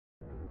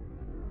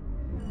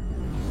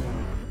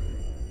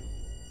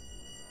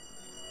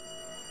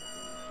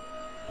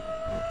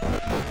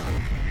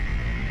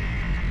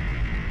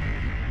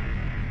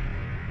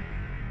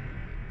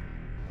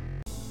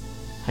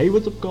Hey,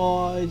 what's up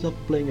guys, I'm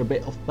playing a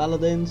bit of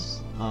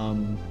Paladins.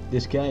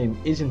 This game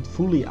isn't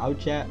fully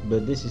out yet,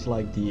 but this is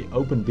like the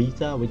open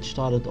beta which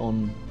started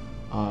on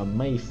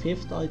May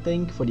 5th I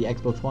think for the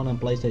Xbox One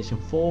and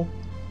PlayStation 4,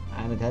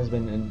 and it has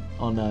been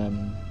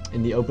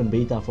in the open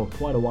beta for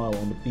quite a while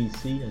on the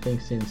PC, I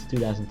think since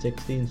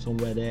 2016,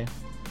 somewhere there.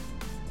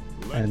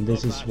 And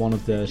this is one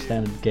of the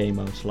standard game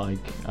modes,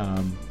 like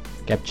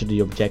capture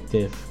the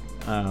objective,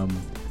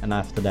 and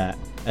after that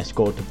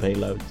escort the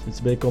payload. It's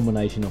a bit of a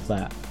combination of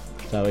that.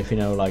 So if you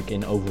know, like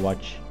in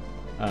Overwatch,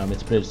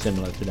 it's pretty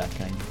similar to that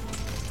game.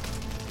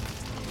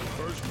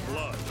 First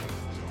blood.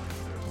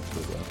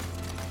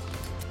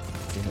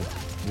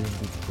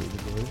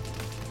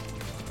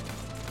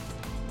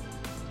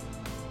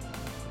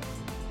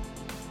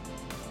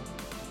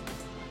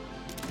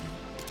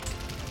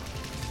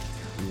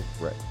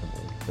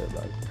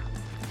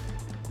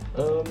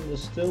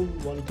 There's still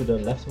one to the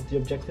left of the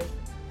objective,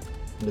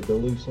 in the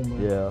building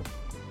somewhere. Yeah.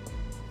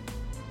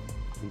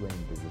 He went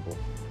invisible.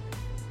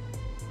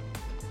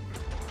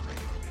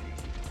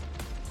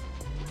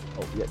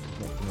 Oh, yeah, just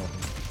next to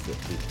nothing.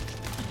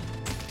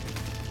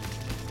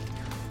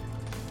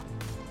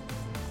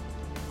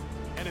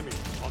 Enemy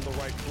on the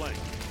right flank.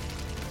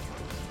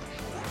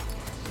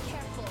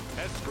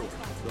 Escort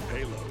the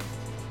payload.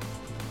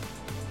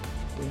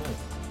 Oh,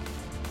 nice.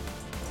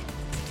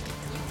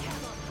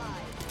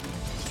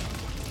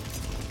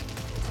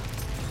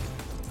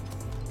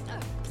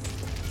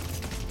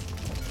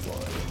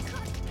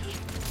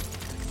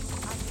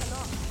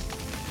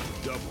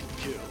 Double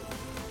kill.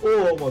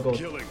 Oh my god.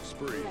 Killing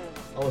spree.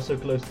 I was so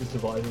close to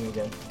surviving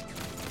again.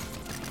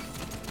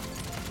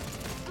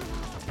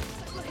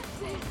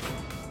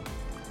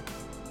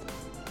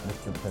 This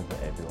can play for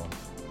everyone.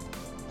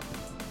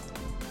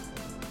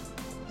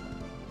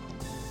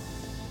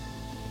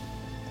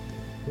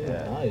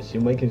 Yeah, nice,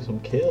 you're making some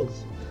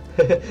kills.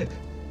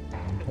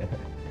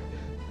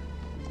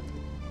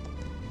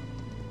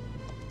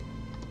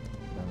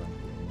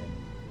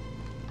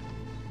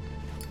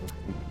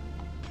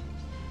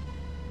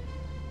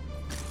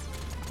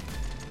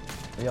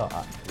 We are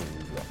actually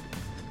rough.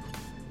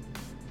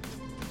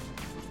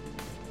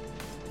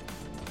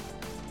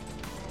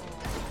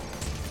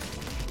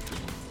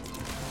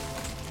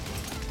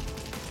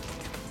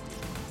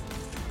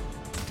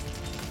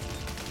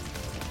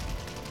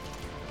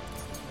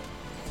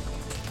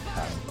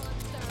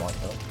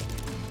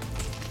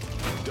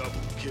 Double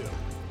kill.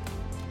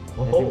 I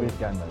think we're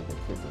going though, it's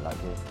super like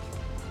here.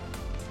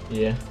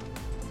 Yeah.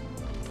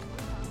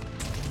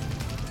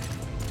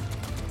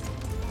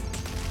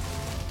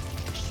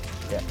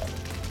 Yeah.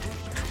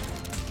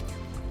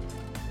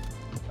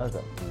 That's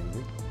actually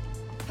good.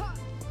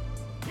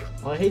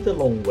 I hate the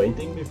long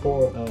waiting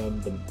before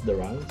the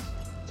rounds.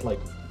 It's like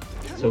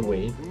so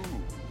weird.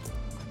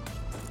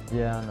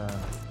 Yeah, I know.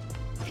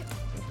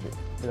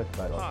 It's like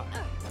about like.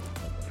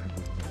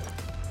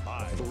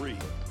 5, 3,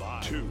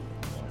 2,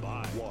 1.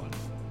 Bye.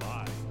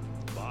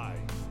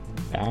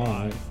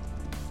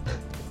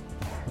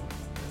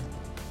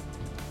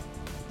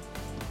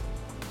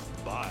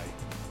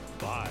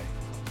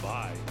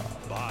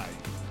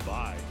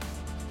 Bye.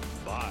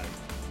 Bye.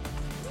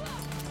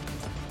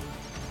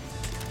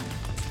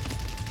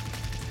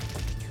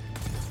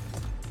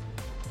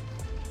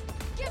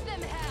 Give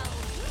them hell.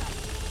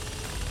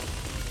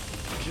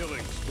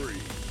 Killing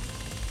spree.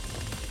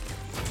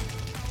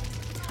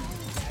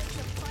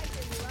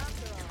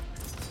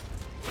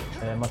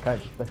 My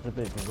character's special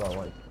ability as well,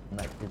 like,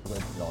 makes people go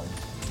blind.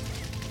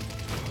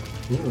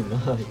 Ooh,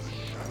 nice.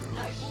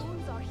 My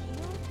wounds are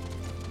healed.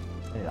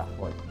 Yeah,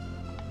 like,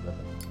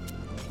 listen.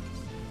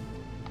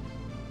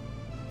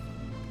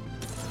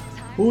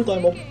 Ooh,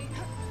 time up.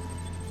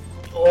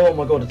 Oh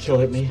my god, it still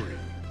hit me.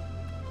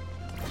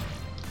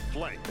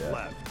 Flank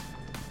left.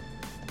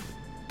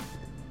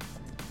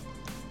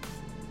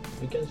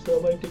 We can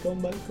still make the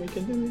comeback, we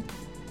can do it.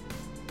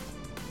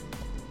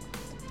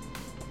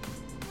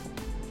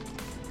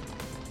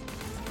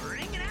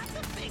 Bringing out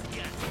the big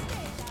gun.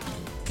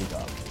 Good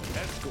job.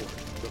 Escort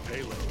the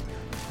payload.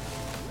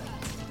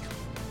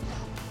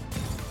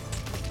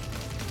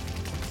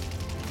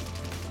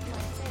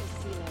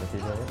 Is he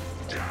ready?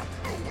 Death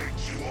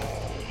awaits you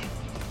all.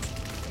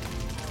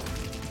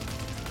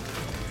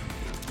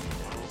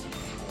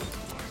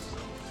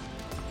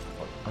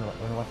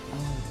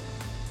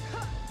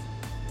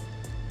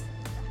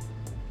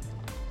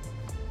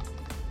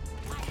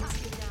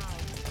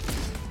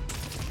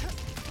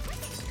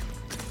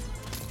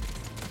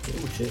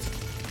 Oh shit.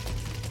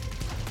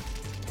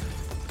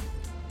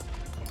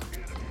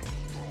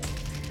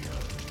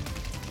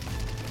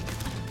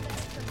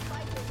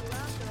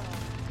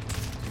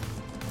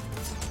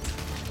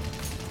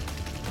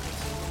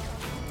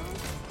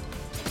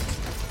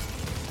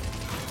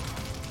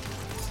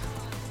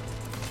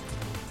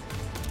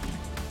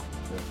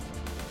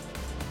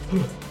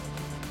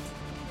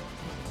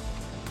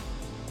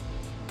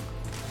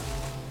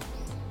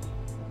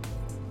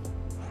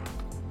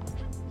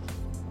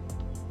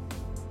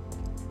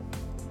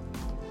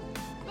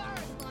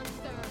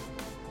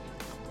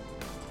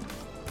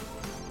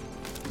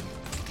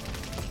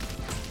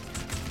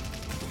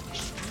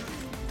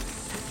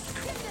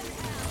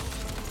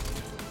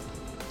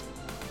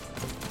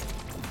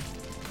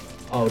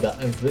 Oh,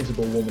 that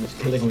invisible woman is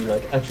killing me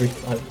like every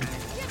time. Give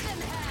them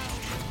hell.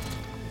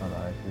 I don't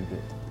know, she's a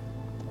bit...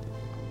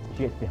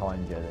 She gets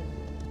behind you then...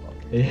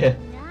 Yeah.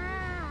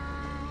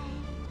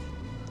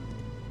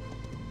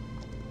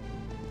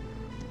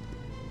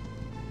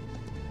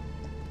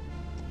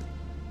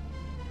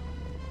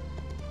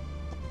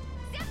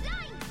 Step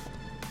line.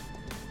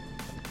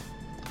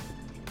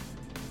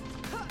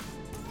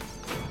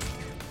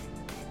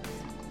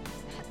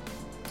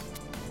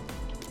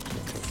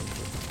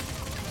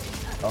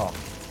 Oh.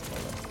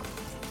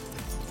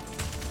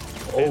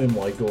 Oh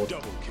my god.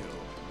 Double kill.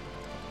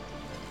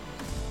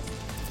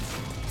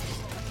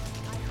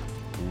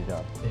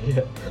 Yeah.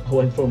 Yeah, I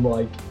went from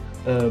like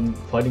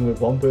fighting with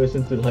one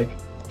person to like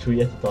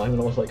 3 at a time,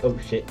 and I was like, oh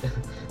shit.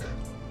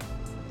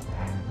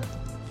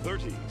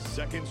 30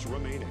 seconds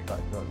remaining.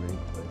 That's not really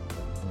close.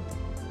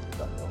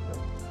 That's okay.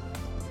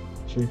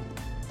 True.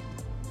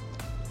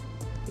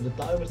 The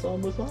timer's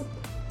almost up.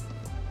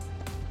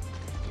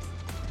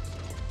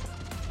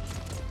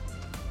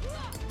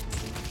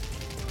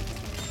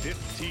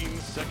 Fifteen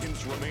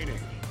seconds remaining.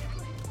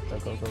 Go,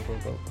 go, go, go,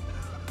 go.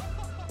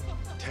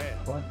 10.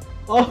 What?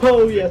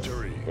 Oh yes.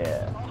 Victory.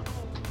 Yeah.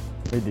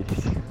 We did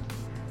it.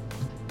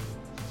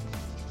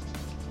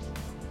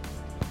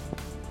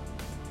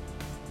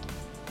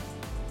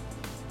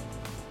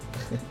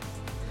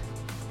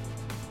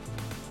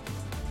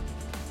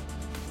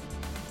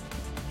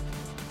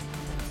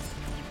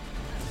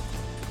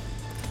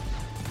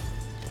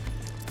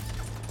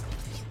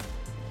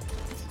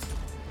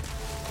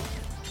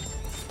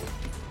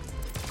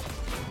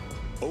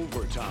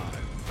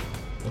 Overtime.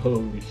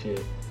 Holy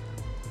shit.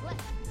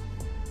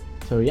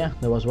 So yeah,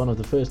 that was one of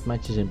the first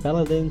matches in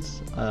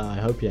Paladins. I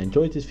hope you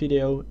enjoyed this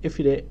video. If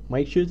you did,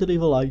 make sure to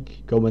leave a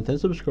like, comment and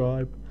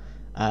subscribe.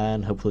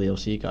 And hopefully I'll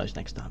see you guys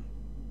next time.